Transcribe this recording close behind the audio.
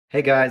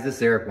Hey guys, this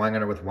is Eric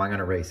Weingartner with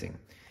Weingartner Racing.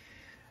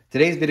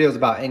 Today's video is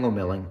about angle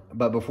milling,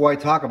 but before I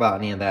talk about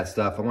any of that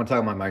stuff, I want to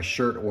talk about my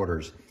shirt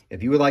orders.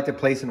 If you would like to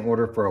place an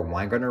order for a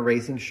Weingartner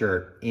Racing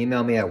shirt,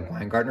 email me at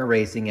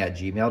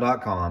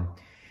weingartnerracing@gmail.com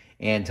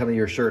and tell me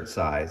your shirt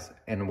size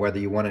and whether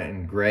you want it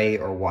in gray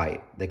or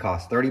white. They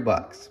cost 30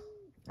 bucks.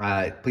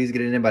 Please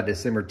get it in by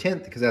December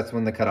 10th because that's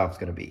when the cutoff is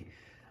going to be.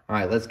 All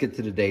right, let's get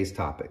to today's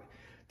topic.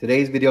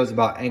 Today's video is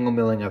about angle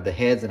milling of the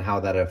heads and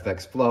how that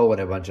affects flow and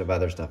a bunch of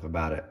other stuff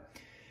about it.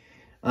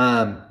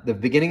 The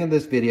beginning of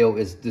this video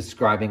is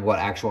describing what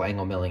actual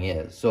angle milling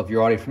is. So if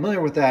you're already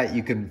familiar with that,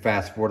 you can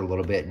fast forward a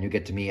little bit and you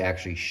get to me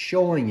actually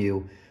showing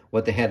you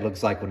what the head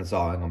looks like when it's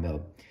all angle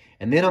milled.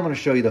 And then I'm going to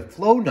show you the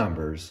flow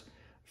numbers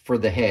for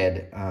the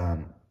head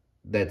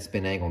that's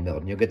been angle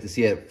milled. And you'll get to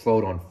see it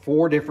float on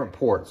 4 different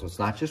ports. So it's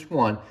not just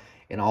one,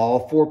 and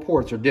all 4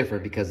 ports are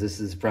different because this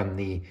is from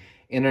the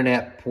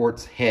Internet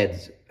Ports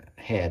head,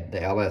 the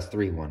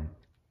LS3 one.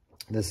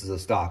 This is a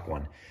stock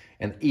one.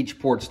 And each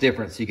port's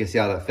different, so you can see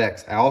how that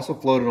affects. I also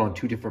floated on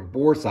 2 different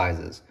bore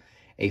sizes,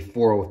 a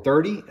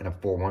 4030 and a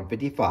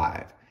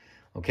 4155.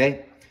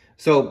 Okay,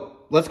 so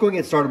let's go and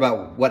get started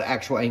about what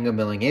actual angle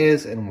milling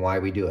is and why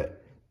we do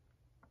it.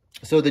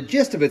 So the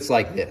gist of it's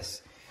like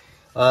this.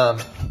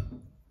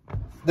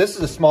 This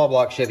is a small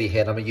block Chevy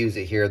head. I'm going to use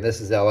it here.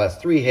 This is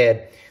LS3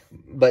 head,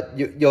 but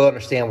you'll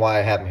understand why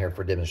I have them here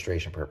for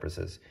demonstration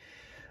purposes.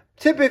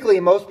 Typically,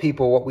 most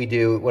people, what we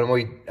do when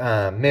we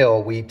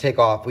mill, we take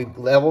off, we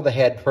level the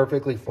head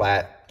perfectly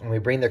flat, and we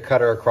bring the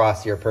cutter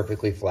across here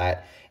perfectly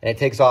flat, and it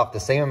takes off the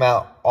same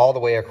amount all the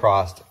way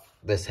across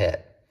this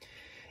head.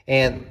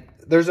 And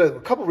there's a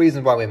couple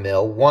reasons why we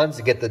mill. One's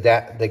to get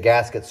the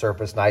gasket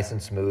surface nice and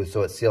smooth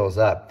so it seals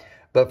up.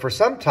 But for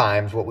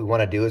sometimes, what we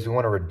want to do is we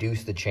want to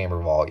reduce the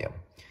chamber volume.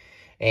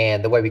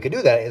 And the way we can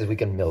do that is we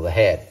can mill the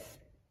head,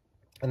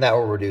 and that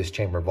will reduce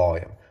chamber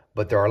volume.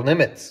 But there are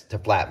limits to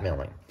flat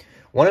milling.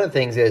 One of the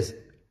things is,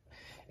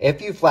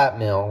 if you flat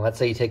mill, let's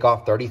say you take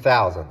off 30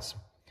 thousandths,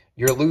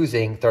 you're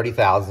losing 30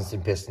 thousandths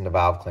in piston to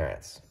valve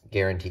clearance,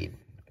 guaranteed.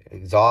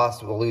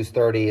 Exhaust will lose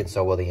 30, and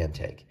so will the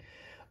intake.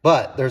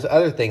 But there's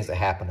other things that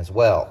happen as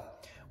well.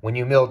 When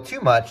you mill too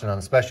much, and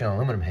especially on an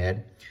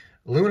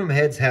aluminum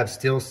heads have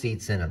steel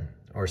seats in them,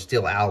 or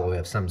steel alloy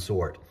of some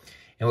sort.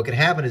 And what can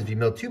happen is if you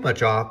mill too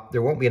much off,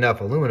 there won't be enough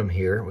aluminum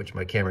here, which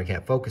my camera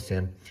can't focus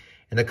in,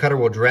 and the cutter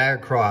will drag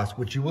across,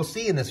 which you will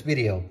see in this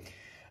video.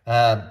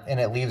 And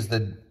it leaves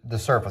the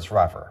surface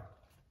rougher.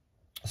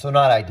 So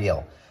not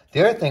ideal.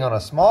 The other thing on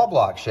a small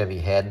block Chevy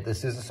head,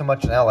 this isn't so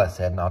much an LS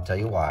head, and I'll tell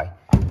you why,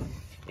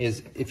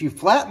 is if you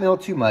flat mill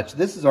too much,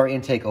 this is our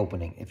intake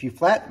opening. If you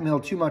flat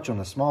mill too much on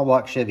a small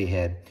block Chevy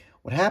head,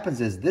 what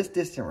happens is this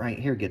distance right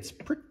here gets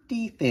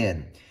pretty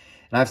thin.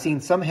 And I've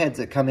seen some heads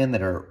that come in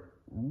that are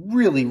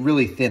really,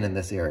 really thin in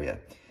this area.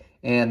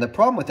 And the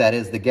problem with that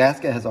is the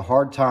gasket has a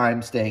hard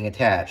time staying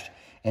attached,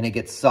 and it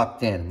gets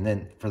sucked in. And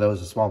then for those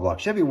of small block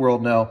Chevy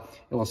world know,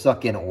 it will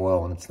suck in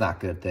oil, and it's not a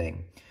good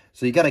thing.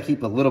 So you got to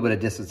keep a little bit of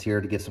distance here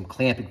to get some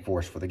clamping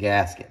force for the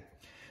gasket.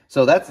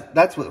 So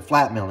that's what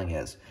flat milling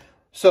is.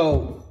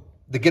 So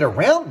to get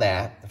around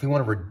that, if we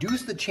want to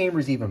reduce the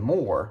chambers even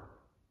more,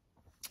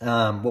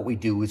 what we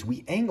do is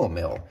we angle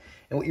mill.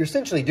 And what you're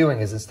essentially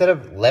doing is instead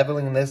of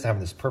leveling this, having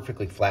this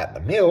perfectly flat in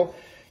the mill,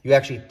 you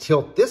actually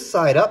tilt this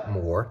side up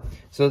more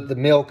so that the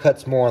mill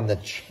cuts more on the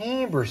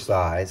chamber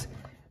side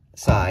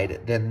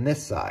than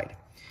this side.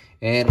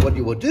 And what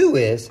you will do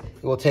is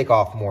it will take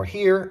off more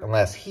here and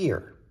less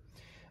here.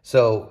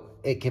 So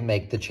it can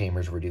make the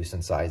chambers reduce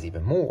in size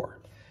even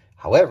more.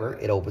 However,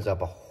 it opens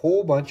up a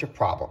whole bunch of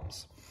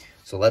problems.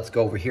 So let's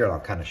go over here and I'll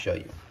kind of show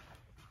you.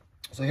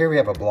 So here we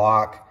have a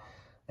block,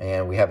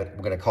 and we have it,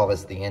 we're going to call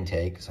this the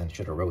intake, because I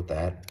should have wrote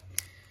that.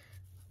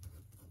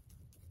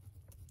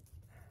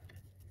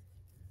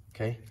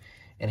 Okay,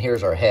 and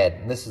here's our head,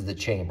 and this is the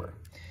chamber.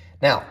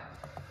 Now,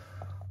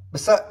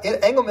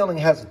 angle milling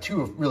has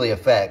 2 really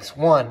effects.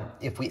 One,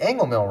 if we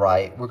angle mill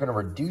right, we're going to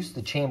reduce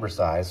the chamber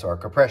size, so our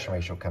compression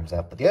ratio comes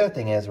up. But the other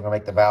thing is we're going to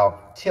make the valve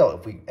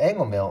tilt. If we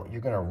angle mill, you're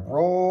going to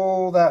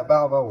roll that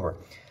valve over.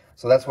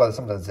 So that's why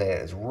sometimes they say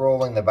it's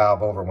rolling the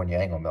valve over when you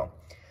angle mill.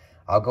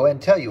 I'll go ahead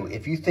and tell you,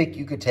 if you think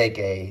you could take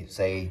a,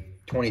 say,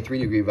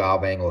 23-degree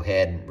valve angle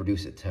head and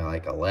reduce it to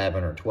like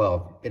 11 or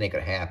 12, it ain't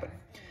going to happen.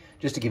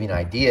 Just to give you an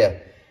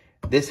idea,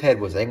 this head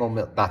was angle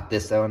milled, not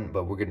this one,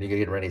 but we're going to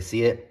get ready to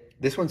see it.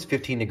 This one's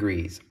 15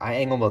 degrees. I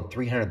angle milled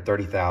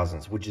 330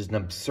 thousandths, which is an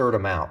absurd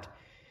amount.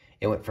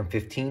 It went from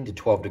 15 to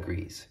 12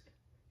 degrees.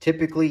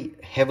 Typically,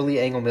 heavily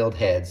angle milled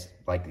heads,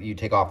 like you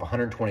take off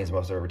 120 is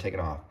most I've ever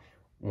taken off,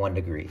 1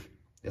 degree.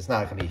 It's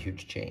not going to be a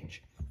huge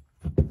change.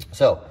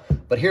 So,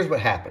 but here's what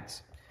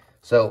happens.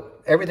 So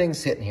everything's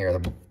sitting here.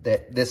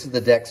 This is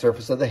the deck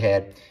surface of the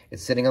head.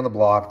 It's sitting on the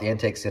block. The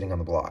intake's sitting on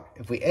the block.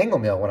 If we angle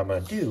mill, what I'm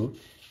going to do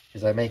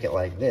is I make it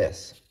like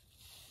this.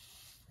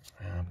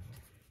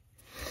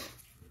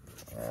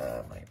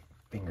 My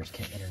fingers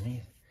can't get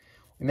underneath.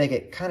 We make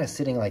it kind of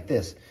sitting like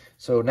this.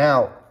 So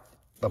now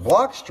the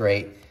block's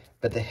straight,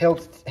 but the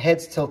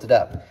head's tilted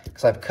up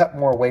because I've cut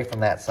more away from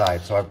that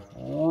side. So I've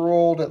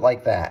rolled it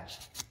like that.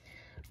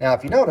 Now,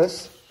 if you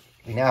notice,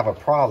 we now have a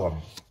problem.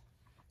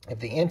 If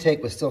the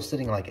intake was still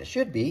sitting like it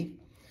should be,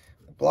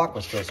 the block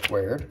was still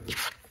squared,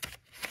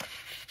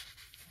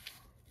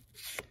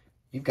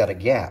 you've got a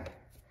gap.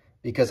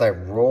 Because I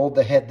rolled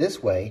the head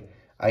this way,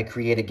 I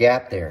create a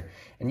gap there.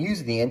 And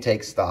usually the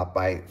intake stopped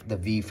by the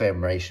V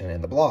formation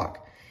in the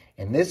block.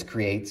 And this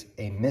creates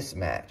a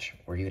mismatch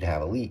where you'd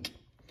have a leak.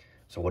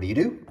 So what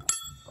do?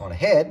 On a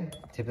head,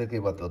 typically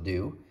what they'll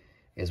do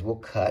is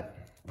we'll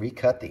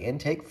recut the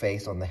intake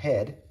face on the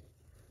head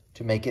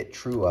to make it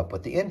true up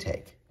with the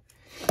intake.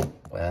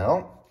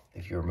 Well,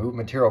 if you remove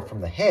material from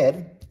the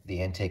head,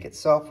 the intake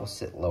itself will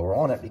sit lower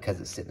on it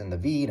because it's sitting in the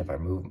V, and if I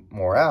move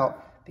more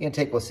out, the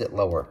intake will sit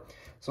lower.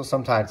 So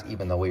sometimes,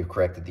 even though we've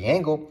corrected the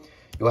angle,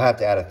 you'll have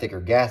to add a thicker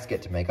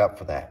gasket to make up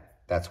for that.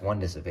 That's one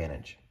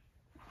disadvantage.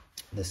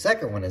 The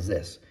second one is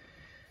this.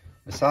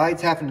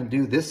 Besides having to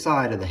do this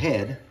side of the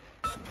head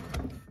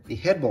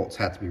bolts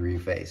have to be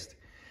refaced.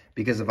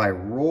 Because if I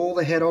roll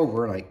the head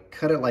over and I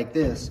cut it like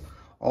this,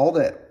 all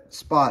the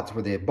spots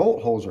where the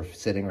bolt holes are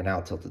sitting are now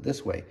tilted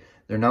this way.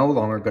 They're no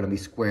longer going to be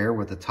square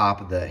with the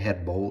top of the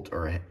head bolt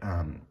or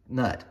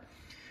nut.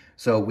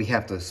 So we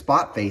have to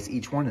spot face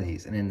each one of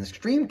these. And in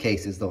extreme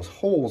cases, those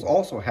holes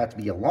also have to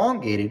be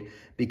elongated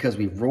because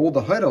we've rolled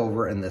the head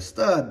over and the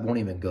stud won't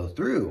even go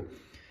through.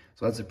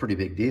 So that's a pretty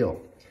big deal.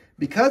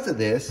 Because of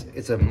this,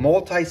 it's a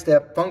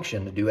multi-step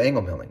function to do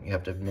angle milling. You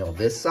have to mill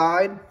this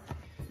side,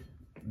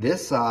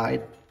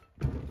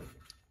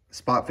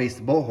 spot face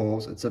the bolt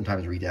holes, and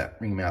sometimes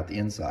ream out the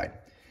inside.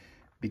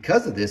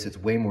 Because of this, it's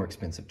way more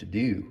expensive to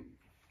do.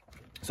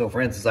 So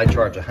for instance, I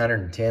charge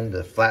 $110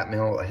 to flat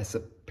mill a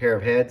pair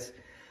of heads.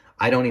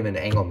 I don't even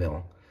angle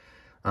mill.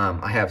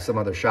 I have some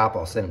other shop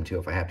I'll send them to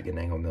if I have to get an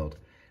angle milled.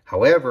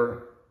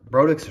 However,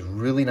 Brodix is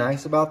really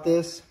nice about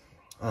this.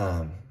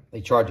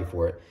 They charge you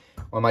for it.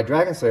 On my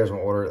Dragon Slayers on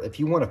order, if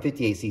you want a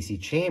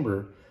 58cc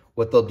chamber,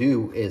 what they'll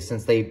do is,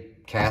 since they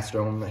cast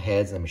their own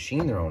heads and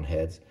machine their own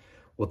heads,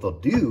 what they'll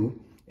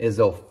do is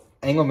they'll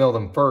angle mill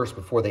them first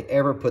before they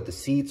ever put the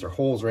seats or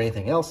holes or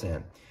anything else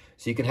in.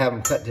 So you can have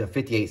them cut to a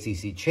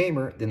 58cc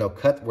chamber, then they'll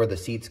cut where the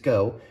seats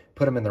go,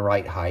 put them in the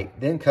right height,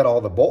 then cut all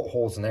the bolt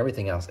holes and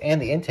everything else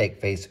and the intake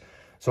face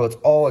so it's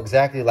all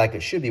exactly like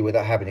it should be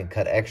without having to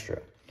cut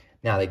extra.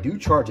 Now, they do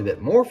charge a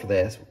bit more for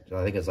this.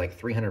 I think it's like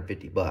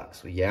 $350.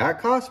 So yeah, it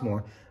costs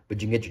more,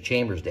 but you can get your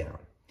chambers down.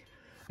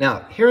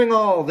 Now, hearing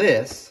all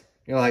this,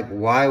 you're like,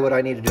 why would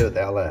I need to do it with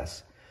the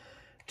LS?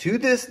 To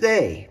this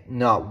day,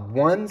 not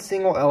one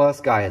single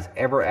LS guy has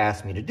ever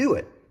asked me to do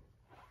it.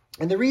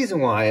 And the reason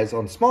why is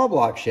on small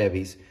block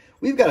Chevys,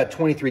 we've got a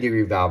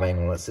 23-degree valve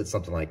angle that sits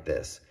something like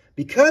this.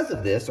 Because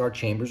of this, our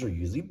chambers are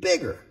usually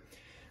bigger.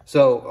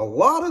 So a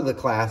lot of the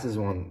classes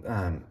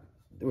when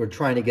we're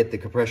trying to get the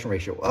compression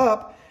ratio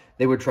up,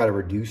 they would try to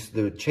reduce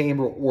the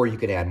chamber, or you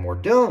could add more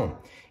dome.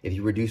 If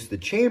you reduce the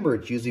chamber,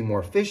 it's usually more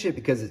efficient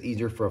because it's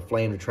easier for a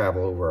flame to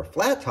travel over a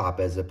flat top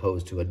as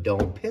opposed to a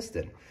dome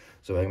piston.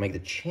 So if I can make the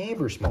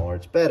chamber smaller,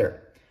 it's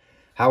better.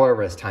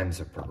 However, as times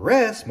have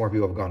progressed, more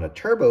people have gone to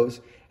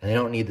turbos, and they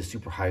don't need the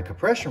super high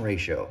compression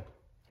ratio,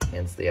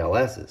 hence the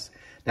LSs.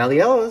 Now, the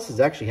LSs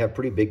actually have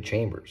pretty big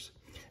chambers.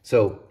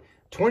 So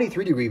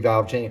 23-degree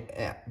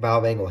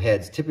valve angle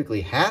heads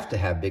typically have to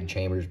have big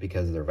chambers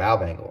because of their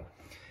valve angle.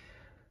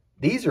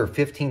 These are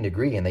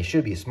 15-degree, and they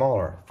should be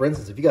smaller. For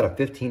instance, if you got a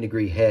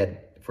 15-degree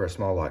head for a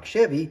small block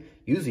Chevy,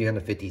 usually in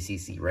the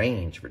 50cc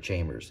range for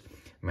chambers.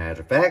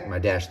 Matter of fact, my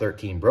Dash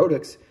 13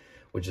 Brodix,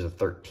 which is a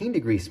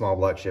 13-degree small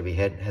block Chevy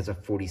head, has a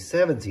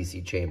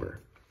 47cc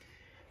chamber.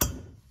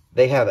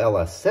 They have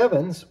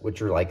LS7s,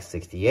 which are like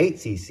 68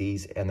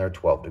 cc's, and they're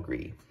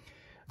 12-degree.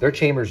 Their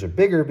chambers are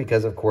bigger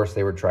because, of course,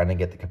 they were trying to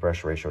get the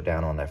compression ratio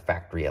down on their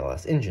factory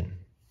LS engine.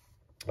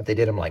 If they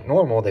did them like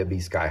normal, they'd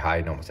be sky high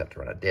and almost have to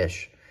run a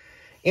dish.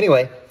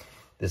 Anyway,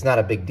 it's not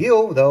a big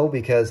deal, though,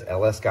 because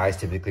LS guys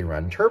typically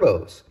run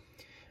turbos.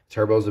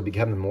 Turbos are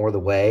becoming more the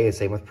way,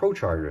 same with Pro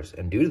Chargers.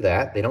 And due to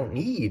that, they don't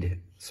need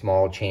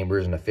small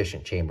chambers and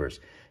efficient chambers,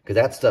 because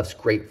that stuff's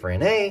great for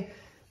NA,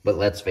 but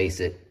let's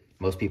face it,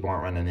 most people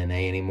aren't running NA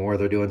anymore.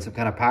 They're doing some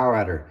kind of power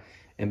adder.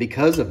 And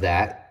because of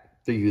that,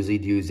 they're usually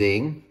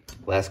using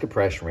less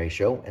compression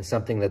ratio and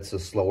something that's a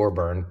slower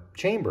burn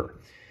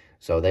chamber.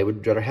 So they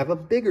would rather have a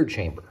bigger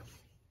chamber,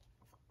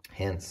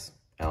 hence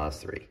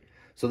LS3.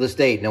 So this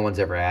date, no one's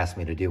ever asked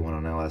me to do one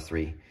on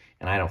LS3,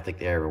 and I don't think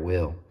they ever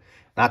will.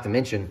 Not to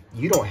mention,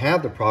 you don't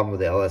have the problem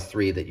with the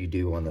LS3 that you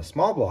do on the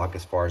small block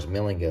as far as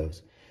milling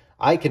goes.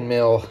 I can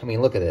mill, I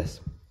mean, look at this.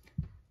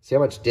 See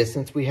how much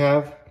distance we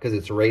have? Because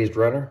it's a raised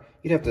runner.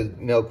 You'd have to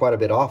mill quite a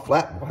bit off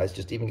flat-wise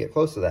just to even get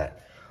close to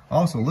that.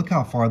 Also, look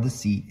how far the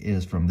seat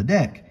is from the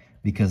deck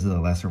because of the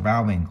lesser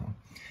valve angle.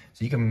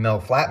 So you can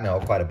flat mill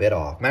quite a bit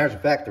off. Matter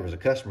of fact, there was a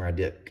customer I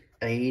did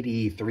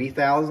 83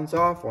 thousandths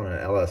off on an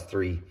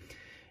LS3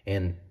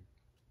 and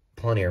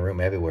plenty of room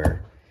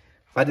everywhere.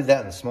 If I did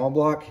that in a small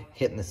block,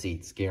 hitting the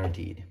seats,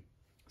 guaranteed.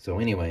 So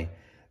anyway,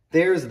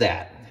 there's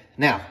that.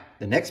 Now,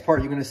 the next part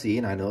you're going to see,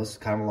 and I know it's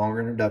kind of a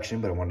longer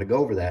introduction, but I wanted to go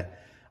over that.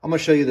 I'm going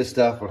to show you this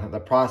stuff, the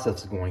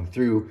process of going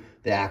through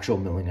the actual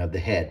milling of the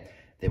head.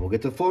 Then we'll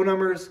get to the flow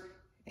numbers,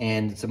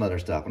 and some other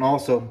stuff. And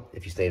also,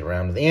 if you stayed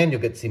around to the end,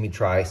 you'll get to see me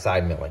try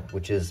side milling,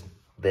 which is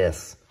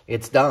this.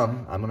 It's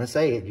dumb. I'm going to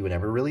say it. You would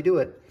never really do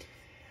it.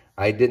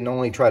 I didn't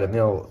only try to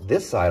mill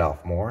this side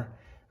off more.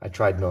 I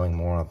tried milling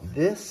more on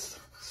this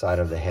side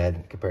of the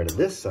head compared to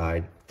this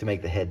side to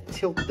make the head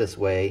tilt this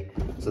way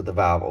so the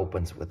valve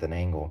opens with an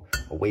angle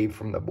away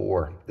from the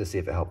bore to see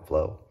if it helped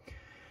flow.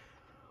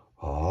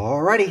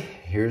 Alrighty,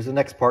 here's the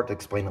next part to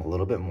explain a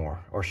little bit more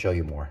or show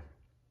you more.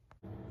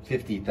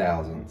 50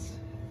 thousandths.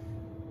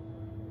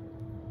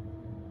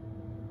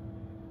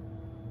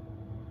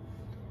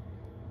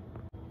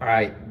 All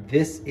right,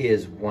 this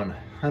is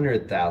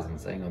 100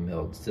 thousandths angle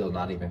milled, still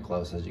not even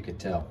close as you could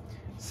tell.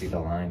 See the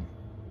line?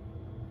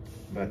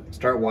 But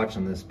start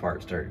watching this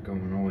part start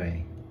going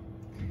away.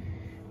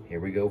 Here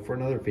we go for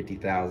another 50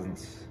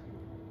 thousandths.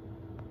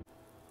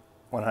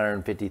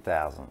 150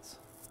 thousandths.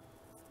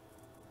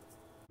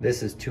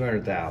 This is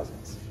 200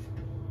 thousandths.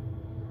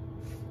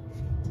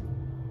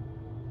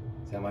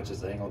 See how much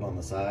is angled on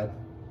the side?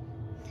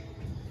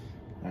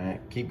 All right,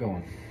 keep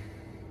going.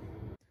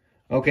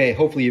 Okay,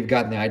 hopefully you've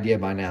gotten the idea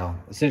by now.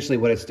 Essentially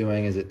what it's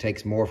doing is it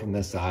takes more from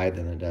this side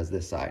than it does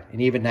this side.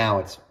 And even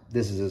now,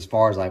 this is as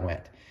far as I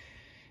went.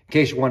 In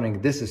case you're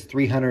wondering, this is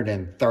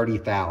 330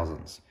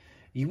 thousandths.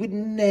 You would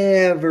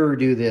never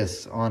do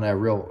this on a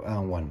real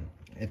one.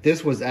 If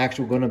this was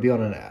actually going to be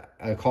on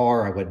a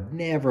car, I would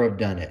never have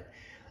done it.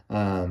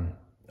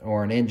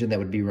 Or an engine that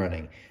would be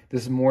running.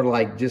 This is more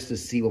like just to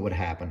see what would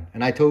happen.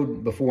 And I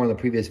told before in the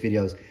previous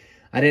videos,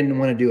 I didn't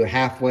want to do it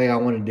halfway. I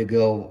wanted to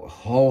go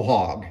whole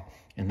hog.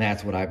 And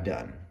that's what I've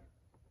done.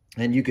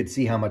 And you could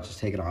see how much is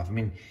taken off. I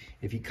mean,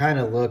 if you kind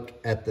of look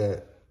at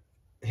the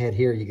head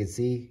here, you can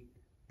see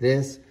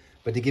this.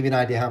 But to give you an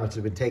idea how much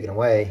has been taken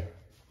away,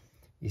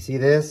 you see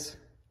this?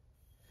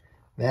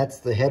 That's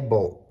the head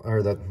bolt,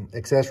 or the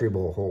accessory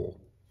bolt hole.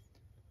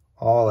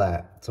 All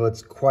that. So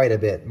it's quite a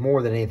bit,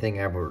 more than anything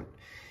ever.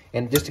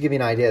 And just to give you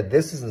an idea,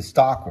 this is the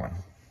stock one.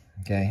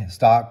 Okay,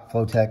 stock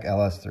Flowtech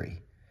LS3.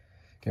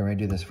 Getting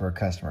ready to do this for a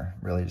customer.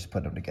 Really just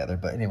putting them together.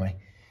 But anyway,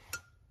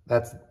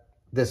 that's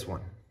this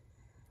one.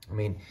 I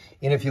mean,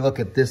 and if you look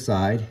at this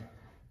side,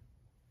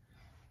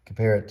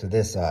 compare it to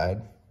this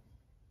side,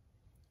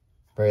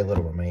 very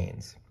little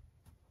remains.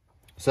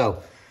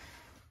 So,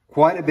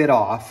 quite a bit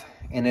off.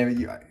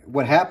 And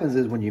what happens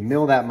is when you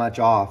mill that much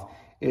off,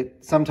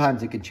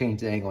 sometimes it can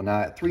change the angle.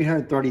 Now, at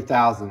 330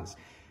 thousandths,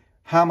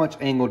 how much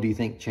angle do you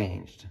think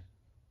changed?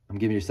 I'm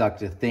giving you stuff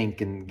to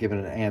think and giving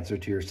an answer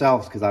to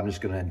yourselves because I'm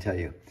just going to tell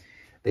you.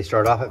 They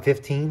started off at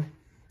 15.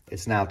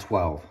 It's now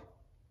 12.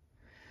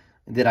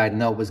 Did I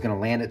know it was going to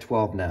land at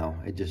 12? No,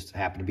 it just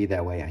happened to be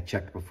that way. I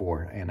checked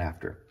before and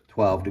after.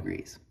 12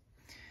 degrees.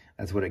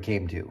 That's what it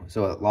came to.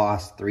 So it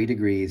lost 3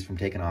 degrees from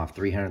taking off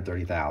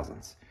 330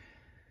 thousandths.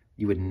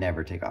 You would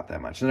never take off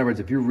that much. In other words,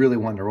 if you're really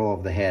wanting to roll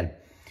over the head,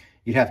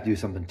 you'd have to do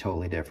something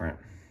totally different.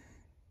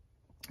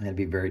 And it'd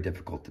be very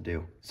difficult to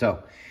do.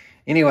 So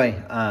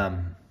anyway,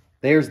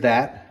 there's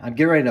that. I'm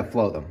getting ready to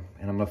flow them.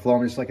 And I'm going to flow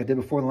them just like I did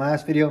before in the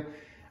last video.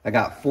 I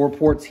got 4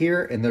 ports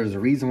here, and there's a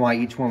reason why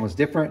each one was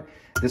different.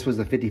 This was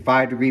the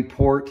 55-degree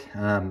port,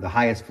 the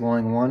highest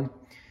flowing one.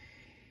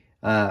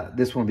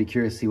 This one will be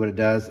curious to see what it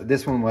does.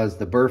 This one was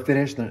the burr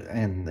finish,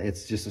 and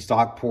it's just a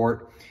stock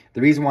port.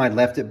 The reason why I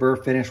left it burr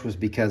finish was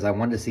because I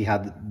wanted to see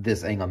how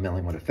this angle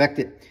milling would affect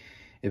it,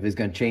 if it's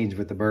going to change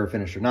with the burr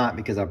finish or not,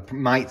 because I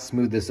might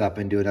smooth this up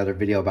and do another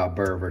video about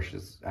burr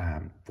versus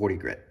 40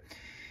 grit.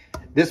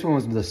 This one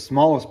was the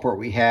smallest port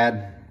we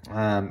had.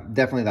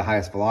 Definitely the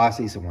highest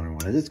velocity, so I'm wondering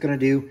what it's going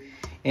to do.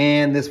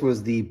 And this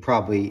was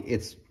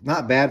it's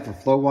not bad for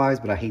flow wise,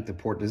 but I hate the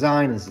port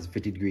design. This is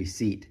 50-degree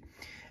seat.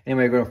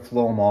 Anyway, we're going to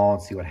flow them all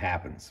and see what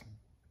happens.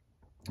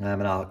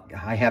 And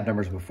I have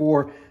numbers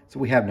before, so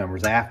we have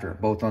numbers after,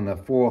 both on the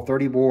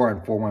 4030 bore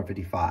and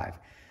 4155.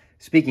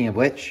 Speaking of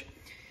which,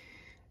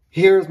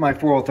 here's my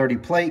 4030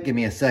 plate. Give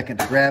me a second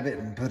to grab it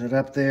and put it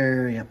up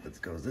there. Yep,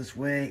 it goes this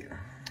way,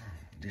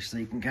 just so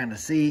you can kind of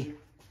see.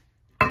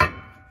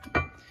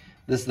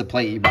 This is the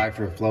plate you buy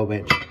for a flow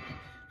bench,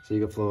 so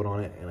you can float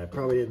on it. And I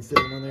probably didn't sit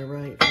them on there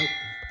right. Nope.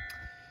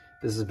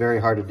 This is very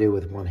hard to do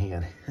with one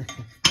hand.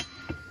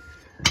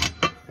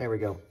 There we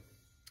go.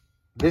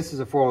 This is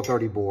a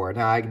 4030 bore.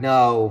 Now I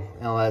know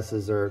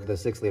LS's are the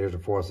 6 liters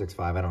of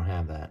 4065. I don't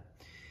have that.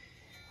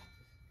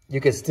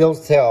 You can still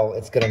tell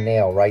it's going to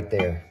nail right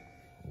there.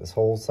 This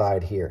whole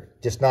side here.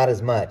 Just not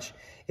as much.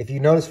 If you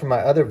notice from my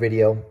other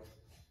video,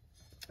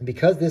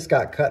 because this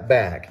got cut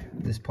back,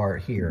 this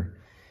part here,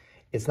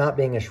 it's not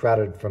being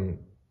shrouded from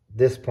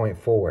this point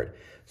forward.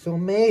 So it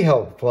may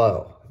help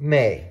flow.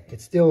 May.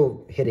 It's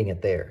still hitting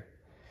it there.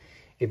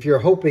 If you're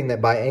hoping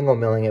that by angle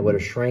milling it would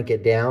have shrank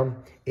it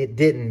down, it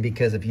didn't,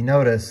 because if you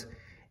notice,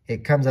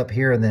 it comes up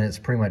here and then it's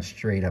pretty much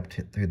straight up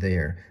through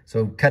there.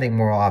 So cutting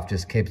more off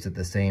just keeps it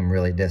the same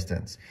really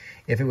distance.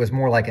 If it was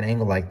more like an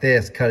angle like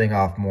this, cutting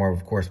off more,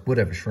 of course, would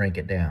have shrank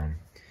it down.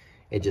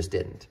 It just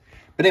didn't.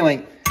 But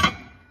anyway,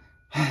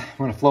 I'm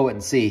going to flow it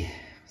and see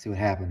what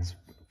happens.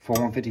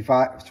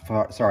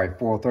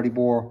 4030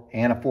 bore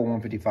and a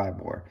 4155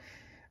 bore.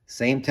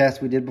 Same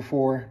test we did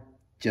before,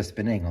 just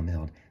been angle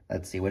milled.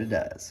 Let's see what it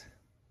does.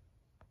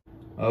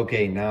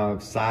 Okay, now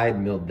I've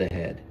side milled the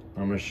head.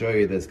 I'm gonna show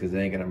you this because it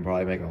ain't gonna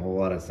probably make a whole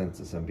lot of sense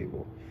to some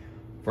people.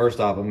 First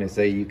off, let me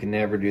say you can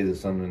never do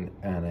this on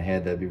a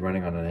head that'd be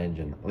running on an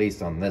engine, at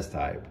least on this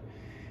type.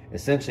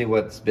 Essentially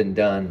what's been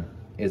done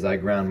is I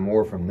ground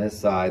more from this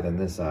side than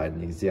this side,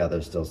 and you can see how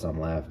there's still some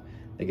left.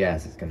 The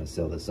gas is gonna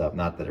seal this up.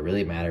 Not that it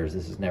really matters,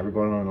 this is never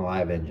going on a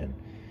live engine.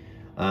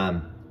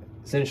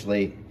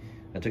 Essentially,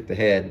 I took the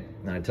head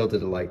and I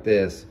tilted it like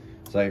this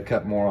so I could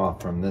cut more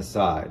off from this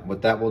side.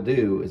 What that will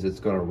do is it's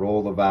gonna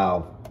roll the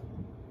valve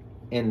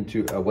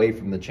away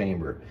from the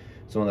chamber.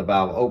 So when the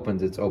valve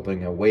opens, it's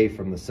opening away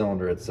from the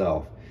cylinder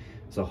itself.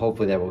 So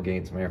hopefully that will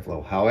gain some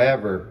airflow.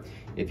 However,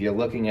 if you're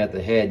looking at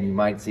the head, you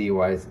might see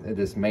why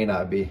this may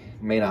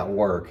not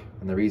work.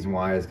 And the reason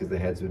why is because the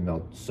head's been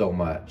milled so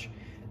much.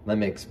 Let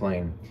me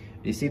explain.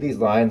 Do you see these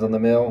lines on the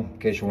mill? In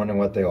case you're wondering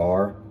what they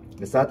are,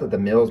 it's not that the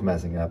mill's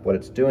messing up. What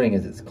it's doing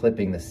is it's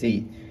clipping the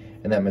seat,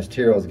 and that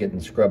material is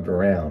getting scrubbed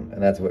around,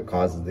 and that's what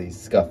causes these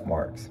scuff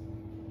marks.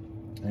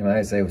 And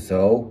I say,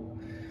 so?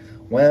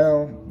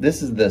 Well,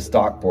 this is the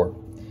stock port.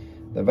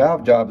 The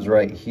valve job is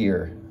right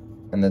here,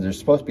 and then there's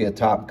supposed to be a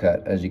top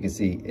cut. As you can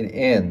see, it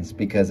ends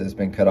because it's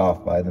been cut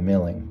off by the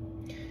milling.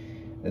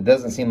 It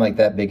doesn't seem like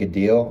that big a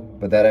deal,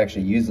 but that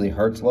actually usually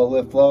hurts low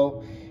lift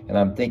flow, and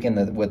I'm thinking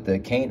that with the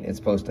cant, it's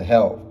supposed to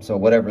help. So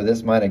whatever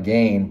this might have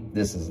gained,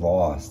 this is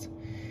lost.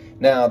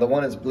 Now, the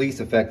one that's least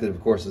affected,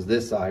 of course, is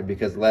this side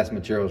because less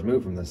material is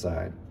moved from this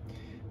side.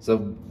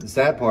 So the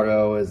sad part,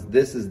 is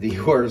this is the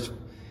worst.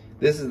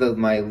 This is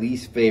my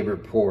least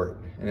favorite port,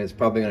 and it's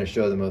probably going to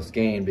show the most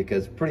gain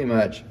because pretty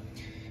much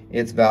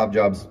its valve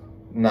job's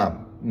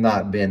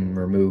not been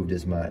removed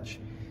as much.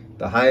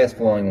 The highest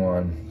flowing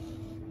one,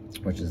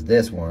 which is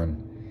this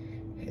one,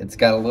 it's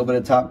got a little bit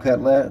of top cut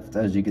left,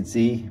 as you can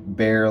see,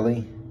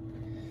 barely.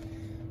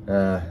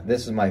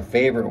 This is my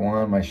favorite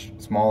one, my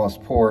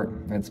smallest port.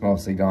 It's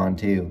mostly gone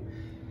too.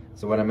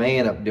 So what I may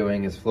end up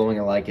doing is flowing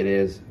it like it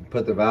is,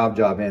 put the valve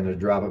job in to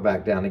drop it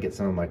back down to get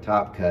some of my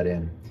top cut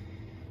in,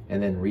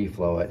 and then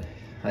reflow it.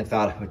 I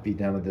thought I would be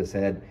done with this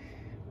head.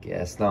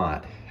 Guess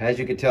not. As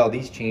you can tell,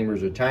 these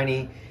chambers are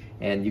tiny,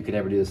 and you can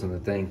never do this on the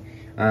thing.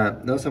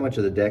 Notice how much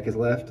of the deck is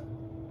left.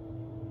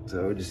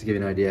 So just to give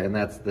you an idea, and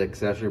that's the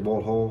accessory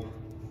bolt hole.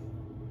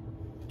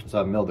 So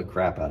I've milled the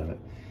crap out of it.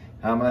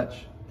 How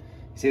much?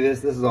 See this?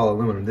 This is all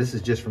aluminum. This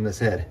is just from this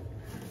head.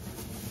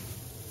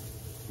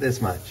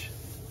 This much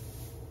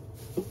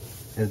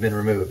has been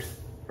removed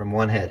from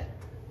one head.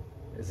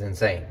 It's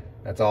insane.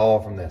 That's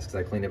all from this because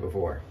I cleaned it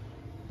before.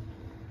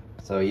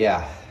 So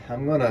yeah,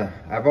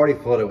 I've already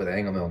flowed it with an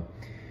angle mill.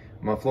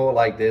 I'm gonna flow it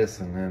like this,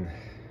 and then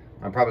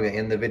I'm probably gonna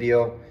end the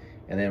video,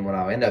 and then what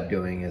I'll end up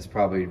doing is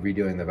probably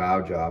redoing the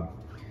valve job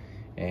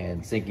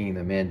and sinking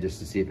them in just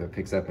to see if it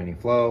picks up any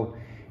flow.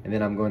 And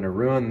then I'm going to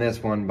ruin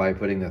this one by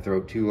putting the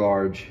throat too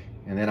large,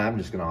 and then I'm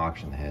just gonna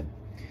auction the head.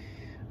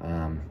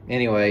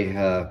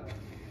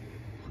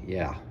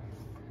 Yeah,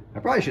 I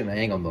probably shouldn't have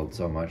angle milled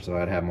so much so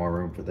I'd have more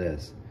room for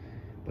this.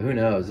 But who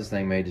knows, this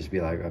thing may just be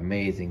like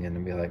amazing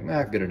and be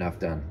like, good enough,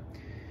 done.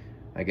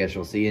 I guess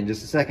you'll see in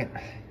just a second.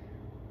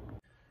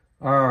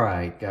 All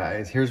right,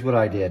 guys, here's what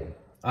I did.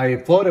 I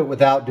flowed it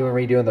without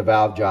redoing the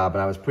valve job,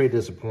 and I was pretty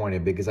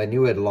disappointed because I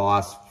knew it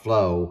lost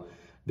flow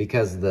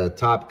because the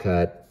top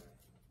cut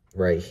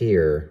right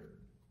here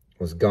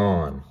was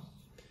gone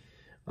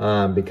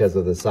because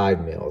of the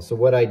side mill. So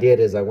what I did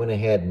is I went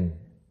ahead and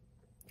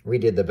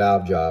redid the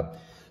valve job.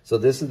 So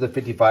this is the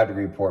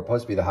 55-degree port,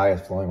 supposed to be the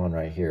highest flowing one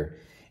right here.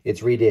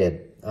 It's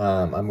redid.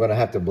 I'm going to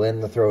have to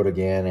blend the throat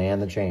again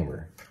and the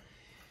chamber.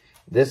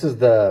 This is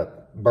the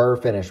burr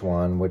finish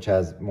one, which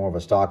has more of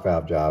a stock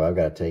valve job. I've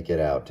got to take it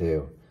out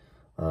too.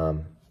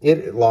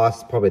 It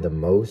lost probably the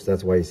most.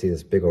 That's why you see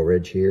this big old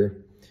ridge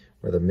here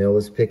where the mill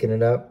is picking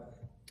it up.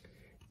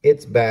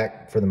 It's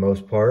back for the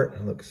most part.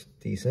 It looks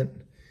decent.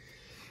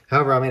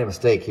 However, I made a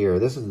mistake here.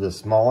 This is the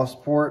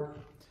smallest port.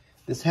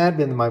 This had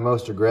been my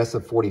most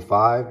aggressive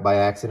 45. By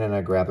accident,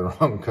 I grabbed the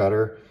wrong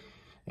cutter,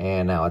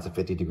 and now it's a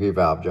 50-degree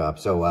valve job.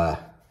 So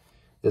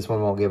this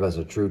one won't give us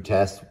a true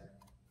test.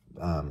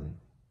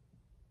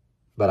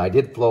 But I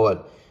did flow it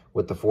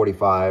with the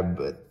 45,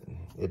 but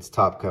its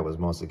top cut was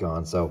mostly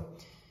gone. So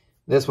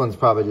this one's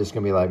probably just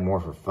gonna be like more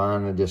for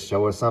fun and just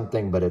show us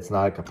something, but it's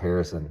not a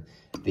comparison.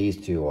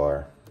 These two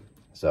are.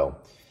 So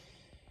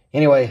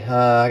anyway,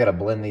 I gotta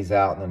blend these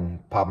out and then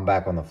pop them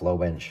back on the flow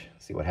bench,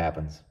 see what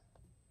happens.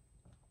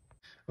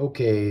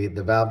 Okay,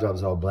 the valve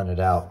job's all blended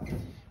out.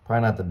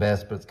 Probably not the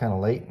best, but it's kind of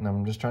late and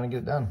I'm just trying to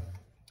get it done.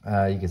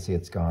 You can see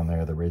it's gone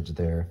there, the ridge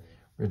there.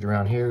 Ridge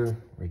around here,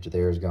 ridge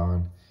there is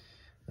gone.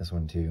 This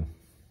one too.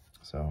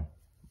 So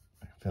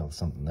I felt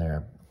something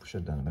there.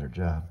 Should have done a better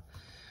job.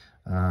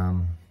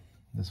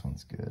 This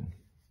one's good.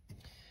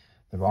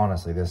 But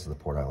honestly, this is the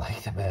port I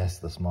like the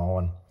best, the small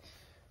one.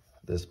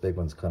 This big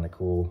one's kind of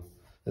cool.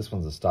 This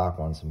one's a stock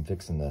one, so I'm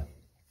fixing to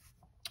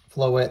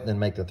flow it and then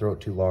make the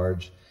throat too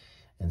large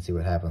and see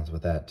what happens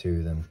with that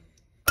too. Then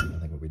I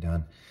think we'll be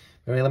done.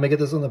 Anyway, let me get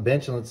this on the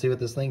bench and let's see what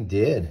this thing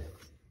did.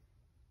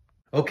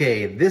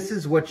 Okay, this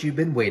is what you've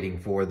been waiting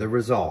for, the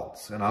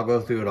results, and I'll go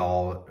through it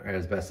all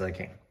as best as I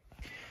can.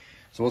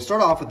 So we'll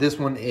start off with this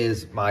one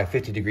is my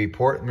 50-degree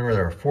port. Remember,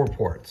 there are 4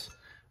 ports.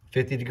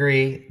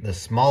 50-degree, the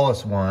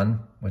smallest one,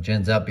 which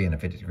ends up being a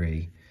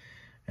 50-degree,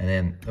 and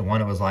then the one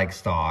that was like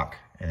stock,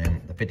 and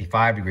then the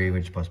 55-degree,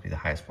 which is supposed to be the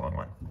highest flowing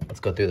one. Let's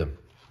go through them.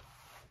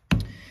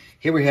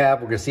 Here we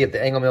have, we're gonna see if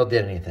the angle mill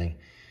did anything.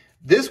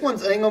 This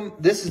one's angle,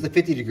 this is the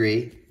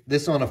 50-degree.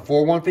 This is on a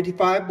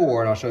 4155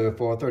 bore, and I'll show you a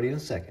 430 in a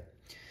second.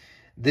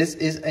 This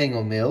is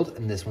angle milled,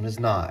 and this one is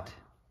not.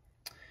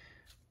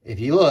 If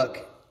you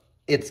look,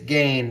 it's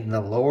gained in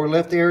the lower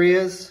lift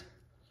areas.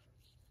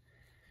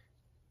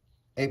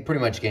 It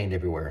pretty much gained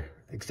everywhere,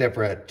 except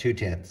for at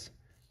 2/10.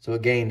 So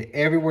it gained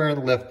everywhere in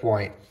the lift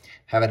point,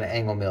 having an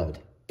angle milled,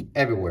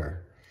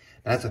 everywhere.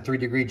 Now that's a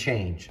 3-degree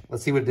change.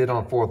 Let's see what it did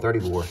on a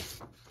 430 bore.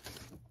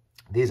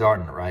 These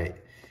aren't right.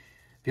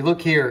 If you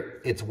look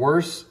here, it's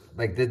worse.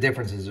 Like the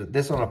difference is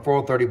this on a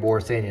 430 bore,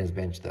 Sanya's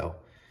bench though.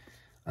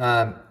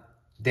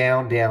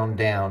 Down, down,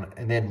 down.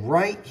 And then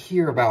right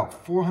here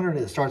about 400,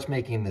 it starts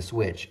making the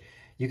switch.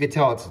 You could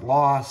tell it's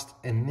lost,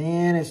 and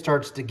then it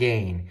starts to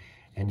gain.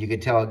 And you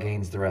could tell it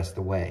gains the rest of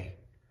the way.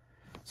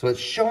 So it's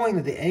showing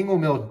that the angle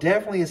mill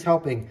definitely is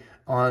helping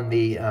on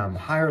the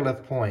higher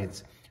lift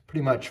points,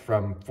 pretty much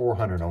from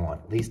 400 on,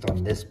 at least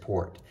on this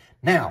port.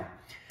 Now,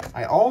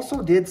 I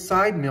also did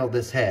side mill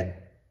this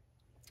head.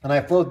 And I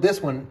flowed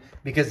this one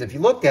because if you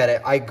looked at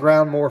it, I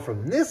ground more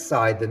from this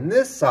side than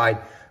this side.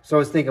 So I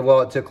was thinking,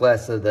 well, it took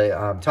less of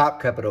the top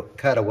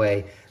cut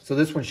away. So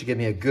this one should give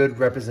me a good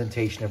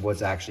representation of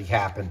what's actually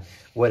happened,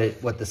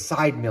 what the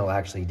side mill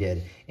actually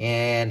did.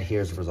 And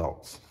here's the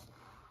results.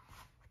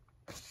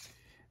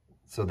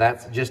 So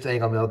that's just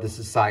angle milled. This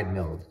is side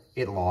milled.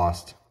 It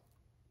lost.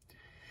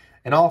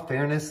 In all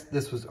fairness,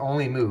 this was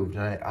only moved.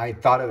 And I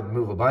thought it would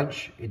move a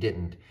bunch. It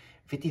didn't.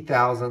 50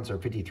 thousandths, or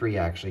 53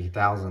 actually,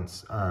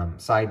 thousandths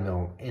side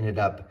mill ended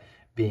up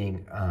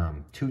being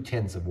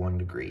 2/10 of 1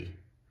 degree.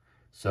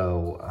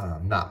 So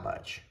not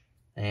much.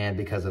 And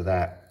because of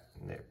that,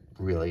 it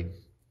really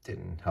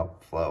didn't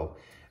help flow.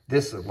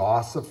 This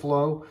loss of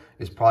flow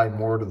is probably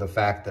more to the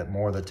fact that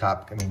more of the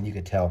top, I mean, you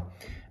could tell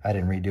I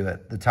didn't redo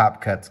it. The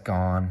top cut's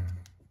gone.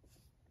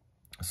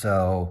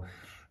 So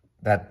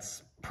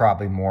that's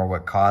probably more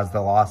what caused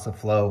the loss of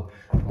flow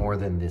more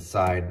than this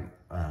side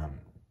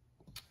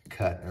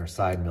cut or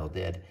side mill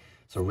did.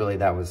 So really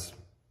that was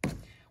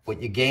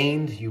what you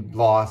gained, you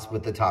lost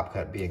with the top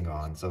cut being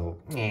gone. So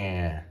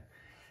yeah.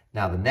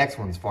 Now the next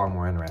one's far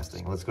more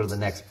interesting. Let's go to the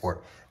next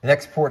port. The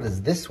next port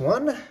is this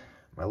one,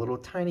 my little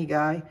tiny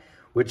guy,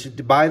 which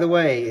by the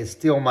way is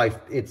still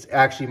it's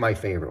actually my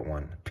favorite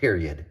one,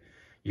 period.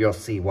 You'll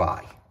see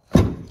why.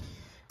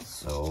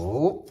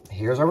 So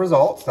here's our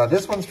results. Now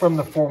this one's from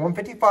the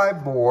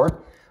 4155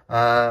 bore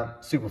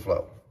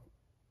Superflow.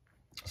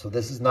 So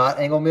this is not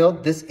angle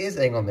milled, this is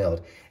angle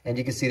milled. And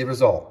you can see the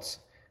results.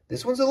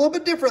 This one's a little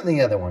bit different than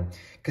the other one.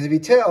 Because if you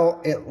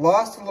tell, it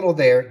lost a little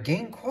there,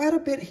 gained quite a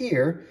bit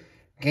here,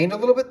 gained a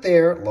little bit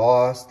there,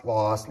 lost,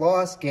 lost,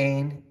 lost,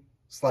 gain,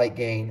 slight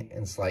gain,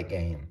 and slight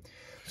gain.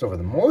 So for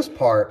the most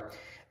part,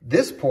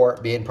 this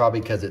port, being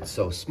probably because it's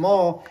so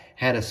small,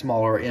 had a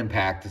smaller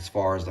impact as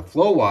far as the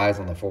flow-wise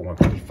on the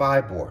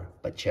 4155 bore.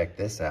 But check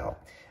this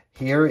out.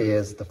 Here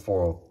is the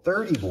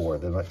 430 bore,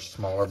 the much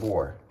smaller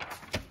bore.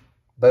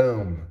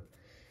 Boom.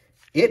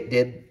 It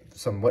did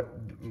somewhat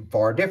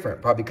far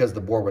different, probably because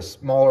the bore was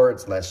smaller,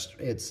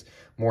 it's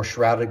more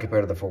shrouded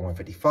compared to the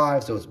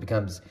 4155, so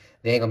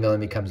the angle milling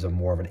becomes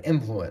more of an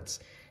influence.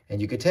 And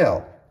you could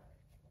tell,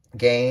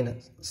 gain,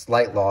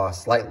 slight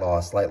loss, slight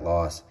loss, slight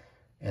loss,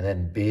 and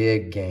then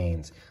big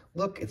gains.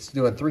 Look, it's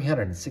doing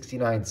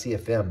 369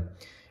 CFM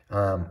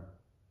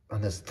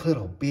on this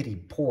little bitty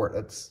port.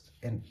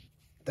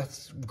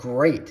 That's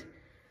great.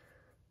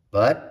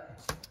 But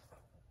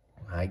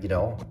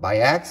by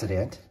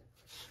accident,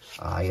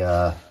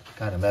 I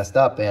kind of messed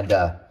up, and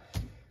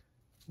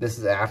this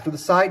is after the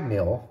side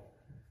mill.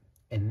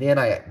 And then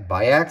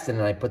by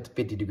accident, I put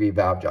the 50-degree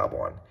valve job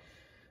on.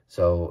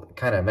 So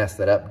kind of messed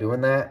that up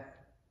doing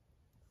that.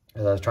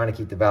 And I was trying to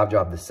keep the valve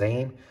job the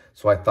same.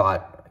 So I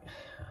thought,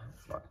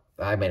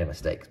 I made a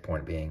mistake,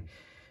 point being.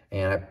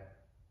 And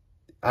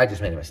I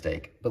just made a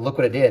mistake. But look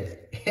what it did.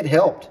 It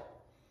helped.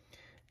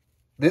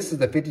 This is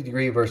the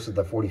 50-degree versus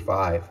the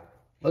 45.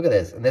 Look at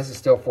this. And this is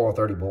still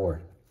 430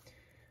 bore.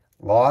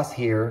 Loss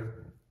here.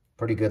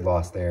 Pretty good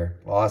loss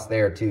there. Loss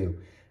there too.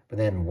 But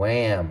then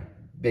wham.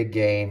 Big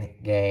gain,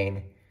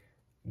 gain,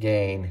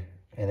 gain,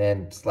 and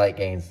then slight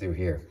gains through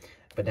here.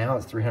 But now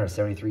it's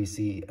 373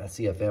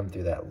 CFM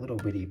through that little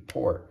bitty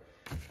port.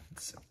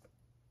 It's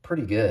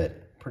pretty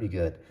good, pretty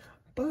good.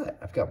 But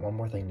I've got one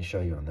more thing to show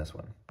you on this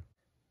one.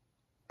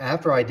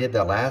 After I did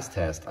the last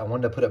test, I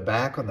wanted to put it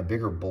back on the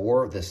bigger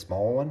bore, this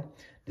small one,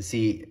 to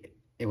see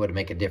it would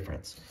make a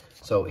difference.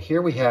 So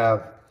here we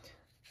have,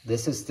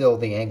 this is still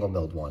the angle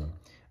milled one.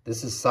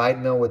 This is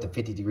side mill with a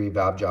 50-degree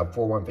valve job,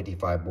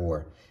 4155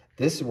 bore.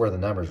 This is where the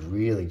numbers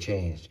really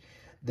changed.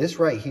 This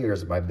right here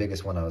is my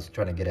biggest one I was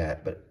trying to get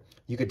at, but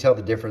you could tell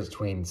the difference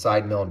between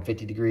side mill and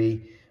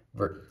 50-degree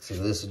So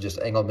this is just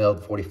angle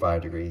milled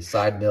 45 degrees,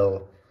 side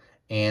mill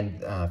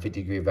and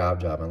 50-degree valve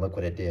job, and look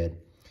what it did.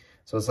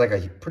 So it's like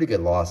a pretty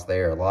good loss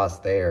there,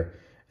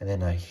 and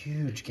then a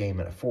huge gain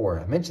at 4.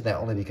 I mentioned that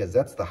only because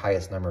that's the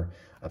highest number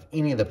of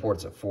any of the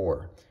ports at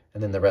 4,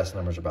 and then the rest of the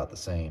numbers are about the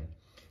same.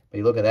 But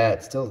you look at that,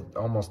 it's still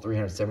almost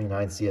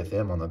 379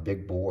 CFM on the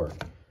big bore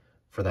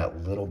for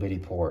that little bitty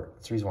port.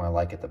 That's the reason why I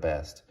like it the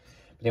best.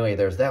 But anyway,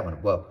 there's that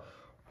one. Well,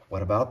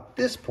 what about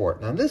this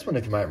port? Now this one,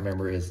 if you might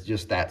remember, is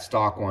just that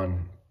stock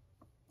one.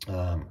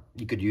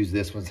 You could use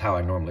this one, how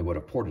I normally would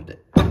have ported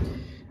it.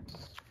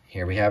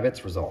 Here we have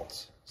its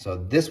results. So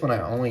this one,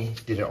 I only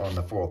did it on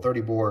the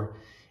 4030 bore,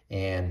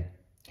 and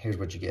here's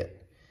what you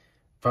get.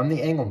 From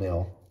the angle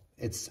mill,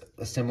 it's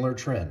a similar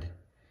trend.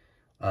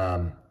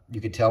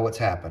 You could tell what's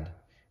happened.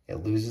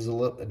 It loses a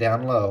little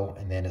down low,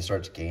 and then it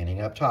starts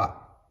gaining up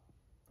top.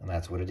 And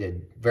that's what it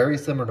did. Very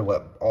similar to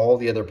what all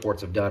the other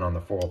ports have done on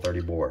the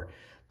 4030 bore.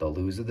 They'll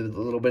lose it a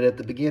little bit at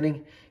the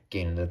beginning,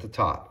 gain it at the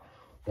top.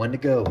 One to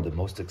go, the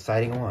most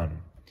exciting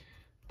one,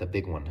 the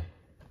big one.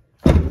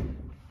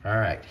 All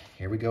right,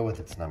 here we go with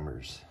its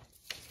numbers.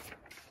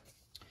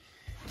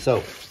 So,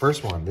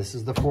 first one, this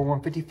is the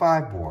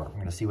 4155 bore. I'm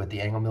gonna see what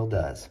the angle mill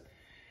does.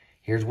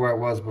 Here's where it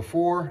was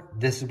before,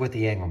 this is with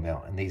the angle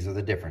mill, and these are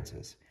the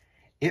differences.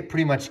 It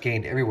pretty much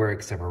gained everywhere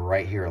except for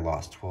right here, it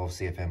lost 12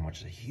 CFM, which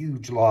is a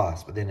huge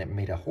loss, but then it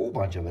made a whole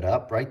bunch of it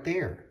up right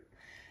there.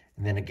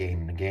 And then it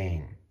gained and a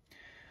gain.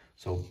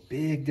 So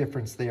big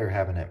difference there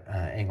having it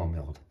angle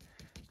milled.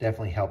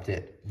 Definitely helped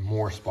it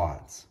more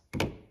spots.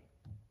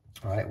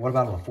 All right, what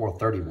about on the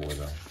 430 bore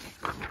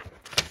though?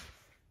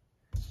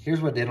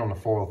 Here's what it did on the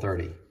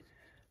 4030.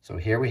 So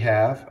here we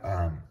have,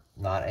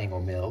 not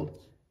angle milled,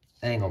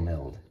 angle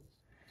milled.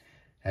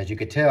 As you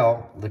could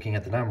tell, looking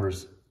at the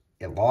numbers,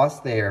 it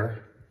lost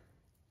there,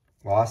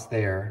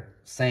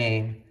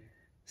 same,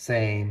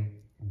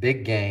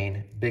 big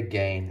gain, big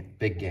gain,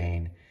 big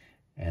gain,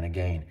 and a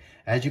gain.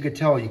 As you could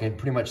tell, you can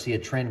pretty much see a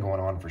trend going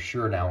on for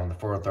sure now on the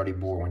 430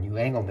 bore. When you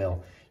angle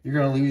mill, you're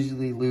going to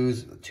usually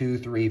lose 2,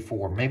 3,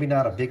 4, maybe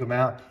not a big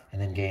amount,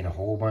 and then gain a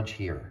whole bunch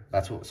here.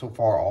 That's what so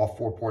far all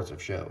 4 ports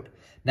have showed.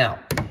 Now,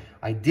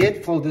 I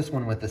did flow this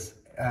one with this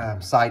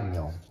side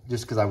mill,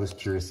 just because I was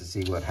curious to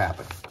see what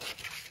happened.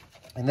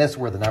 And this is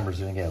where the numbers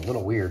are going to get a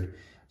little weird,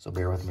 so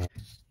bear with me.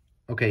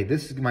 Okay,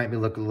 this might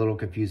look a little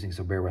confusing,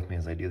 so bear with me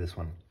as I do this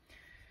one.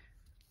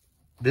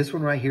 This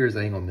one right here is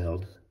angle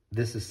milled,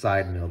 this is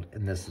side milled,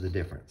 and this is the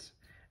difference.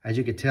 As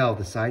you could tell,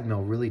 the side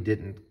mill really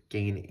didn't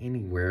gain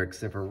anywhere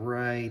except for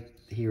right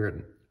here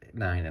at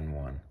 9 and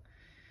 1.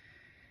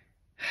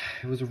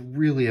 It was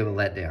really a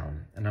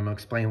letdown, and I'm going to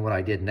explain what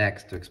I did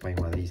next to explain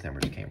where these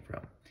numbers came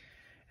from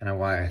and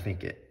why I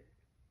think it.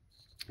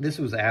 This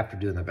was after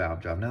doing the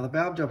valve job. Now, the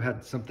valve job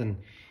had something,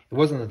 it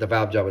wasn't that the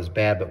valve job was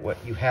bad, but what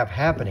you have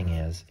happening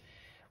is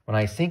when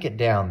I sink it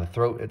down, the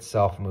throat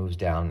itself moves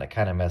down, and it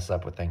kind of messes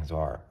up what things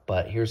are.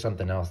 But here's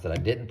something else that I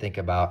didn't think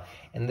about,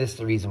 and this is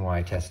the reason why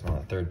I tested on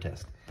the third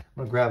test. I'm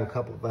going to grab a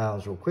couple of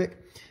valves real quick.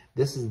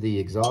 This is the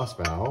exhaust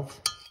valve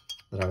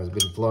that I've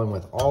been flowing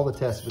with. All the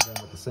tests have been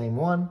done with the same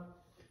one.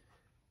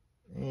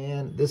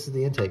 And this is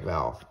the intake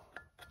valve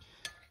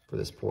for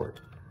this port.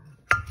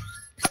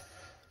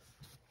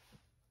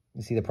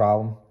 You see the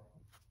problem?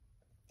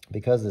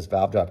 Because this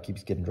valve job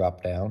keeps getting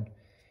dropped down,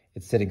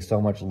 it's sitting so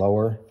much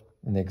lower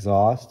than the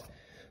exhaust.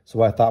 So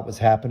what I thought was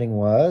happening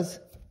was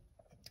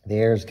the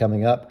air is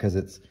coming up because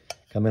it's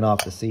coming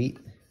off the seat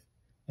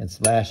and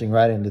splashing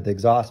right into the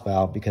exhaust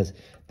valve, because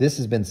this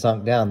has been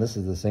sunk down. This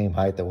is the same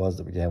height that was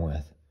to begin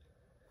with.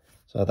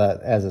 So I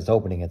thought as it's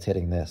opening, it's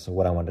hitting this. So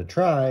what I wanted to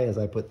try is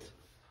I put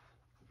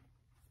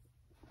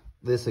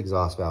this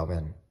exhaust valve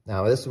in.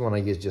 Now this is one I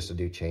use just to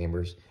do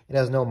chambers. It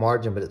has no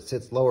margin, but it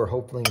sits lower,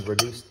 hopefully to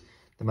reduce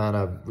the amount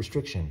of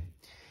restriction.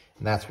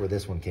 And that's where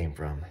this one came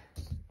from.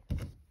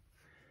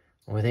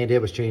 Only thing I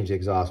did was change the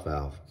exhaust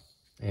valve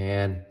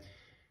and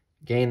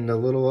gained a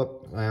little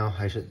up. Well,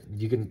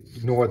 you can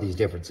ignore these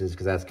differences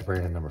because that's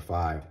comparing to number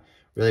 5.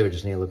 Really, we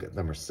just need to look at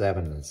number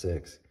 7 and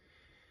 6.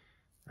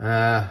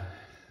 About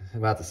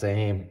the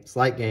same.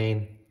 Slight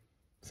gain,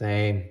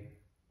 same.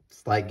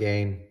 Slight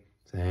gain,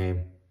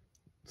 same.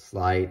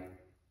 Slight,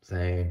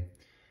 same.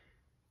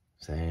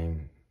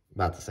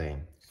 About the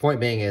same.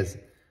 Point being is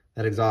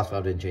that exhaust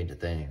valve didn't change a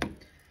thing.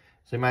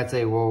 So you might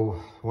say,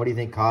 well, what do you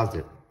think caused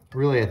it?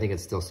 Really, I think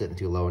it's still sitting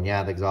too low. And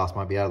yeah, the exhaust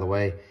might be out of the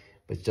way,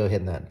 but still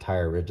hitting that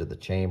entire ridge of the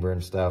chamber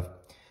and stuff.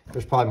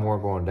 There's probably more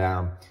going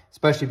down,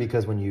 especially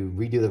because when you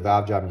redo the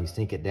valve job and you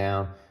sink it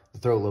down, the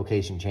throat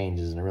location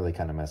changes and it really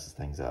kind of messes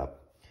things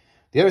up.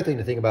 The other thing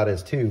to think about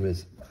is too,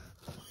 is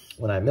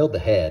when I milled the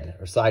head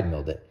or side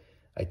milled it,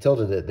 I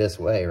tilted it this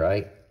way,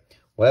 right?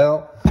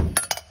 Well,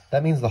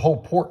 that means the whole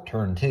port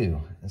turned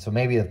too. And so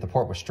maybe if the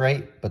port was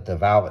straight, but the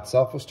valve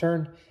itself was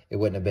turned, it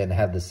wouldn't have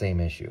had the same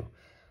issue.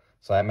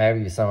 So that may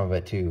be some of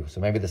it too.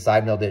 So maybe the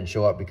side mill didn't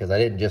show up because I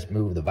didn't just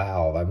move the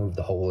valve, I moved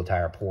the whole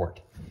entire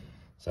port.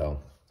 So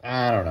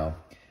I don't know,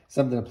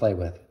 something to play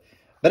with.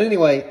 But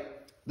anyway,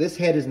 this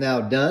head is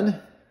now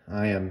done.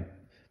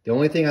 The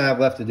only thing I have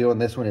left to do on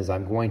this one is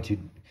I'm going to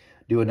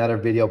do another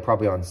video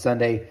probably on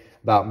Sunday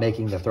about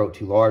making the throat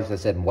too large. As I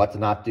said, and what to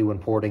not do when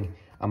porting.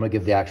 I'm going to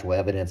give the actual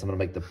evidence. I'm going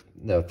to make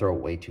the throat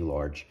way too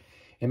large.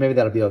 And maybe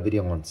that'll be a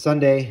video on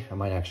Sunday. I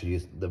might actually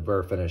use the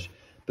burr finish.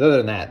 But other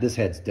than that, this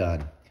head's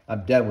done.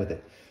 I'm done with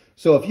it.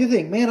 So if you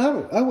think, man,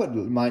 I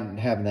wouldn't mind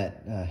having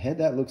that head.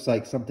 That looks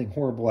like something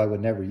horrible I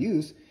would never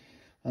use.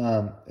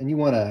 And you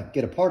want to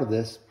get a part of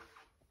this,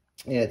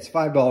 it's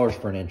 $5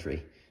 for an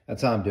entry.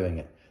 That's how I'm doing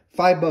it.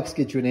 $5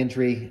 gets you an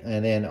entry.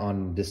 And then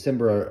on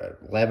December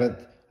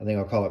 11th, I think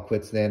I'll call it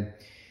quits then.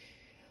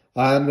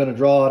 I'm going to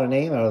draw out a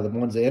name out of the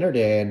ones that entered,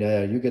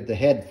 and you get the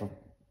head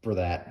for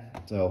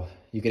that. So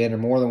you can enter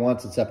more than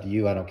once. It's up to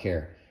you. I don't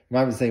care. You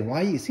might be saying,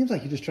 why? It seems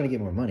like you're just trying to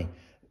get more money.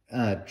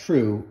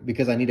 True,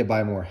 because I need to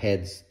buy more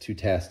heads to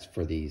test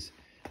for these.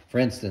 For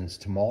instance,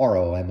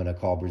 tomorrow I'm going to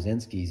call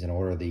Brzezinski's and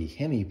order the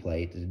Hemi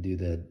plate to do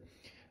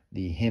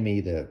the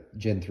Hemi, the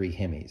Gen 3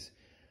 Hemis.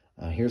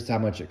 Here's how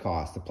much it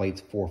costs. The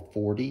plate's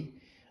 $440.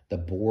 The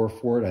bore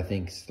for it, I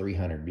think, is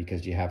 $300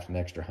 because you have an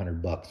extra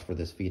 $100 for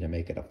this fee to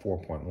make it a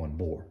 4.1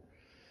 bore.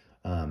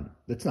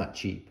 That's not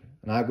cheap.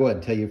 And I'll go ahead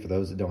and tell you, for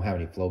those that don't have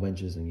any flow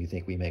benches and you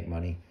think we make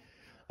money,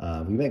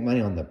 we make money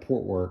on the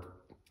port work,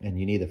 and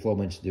you need the flow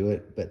bench to do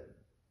it. But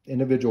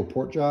individual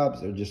port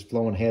jobs, or just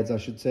flowing heads, I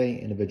should say,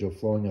 individual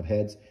flowing of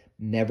heads,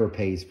 never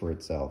pays for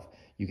itself.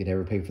 You can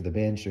never pay for the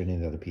bench or any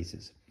of the other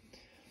pieces.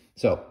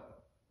 So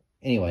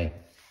anyway,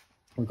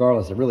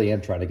 regardless, I really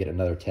am trying to get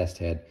another test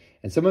head.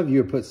 And some of you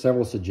have put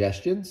several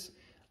suggestions.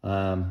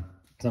 Some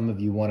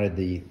of you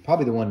wanted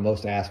probably the one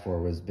most asked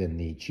for has been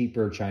the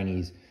cheaper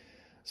Chinese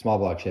small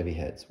block Chevy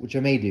heads, which I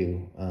may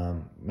do.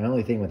 My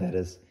only thing with that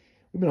is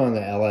we've been on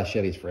the LS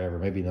Chevys forever.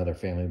 Maybe another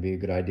family would be a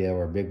good idea,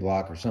 or a big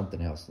block or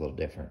something else a little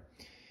different.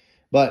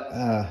 But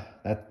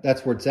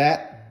that's where it's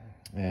at.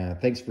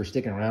 Thanks for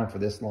sticking around for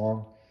this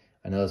long.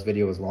 I know this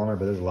video was longer,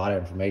 but there's a lot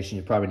of information.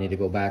 You probably need to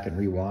go back and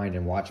rewind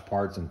and watch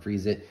parts and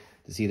freeze it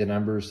to see the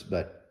numbers,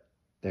 but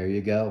there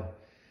you go.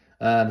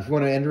 If you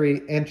want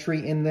an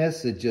entry in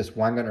this, it's just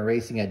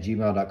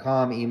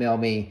winegunnerracing@gmail.com. Email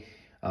me.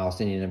 I'll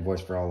send you an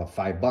invoice for all the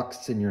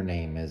 $5 and your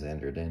name is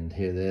entered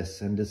into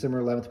this. And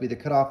December 11th will be the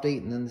cutoff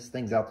date, and then this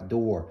thing's out the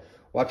door.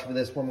 Watch for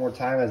this one more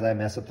time as I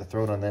mess up the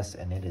throat on this,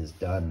 and it is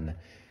done.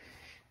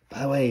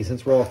 By the way,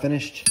 since we're all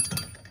finished,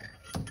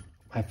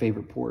 my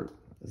favorite port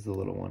is the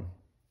little one.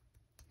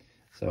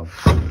 So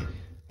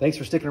thanks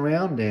for sticking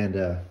around,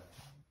 and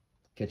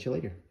catch you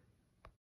later.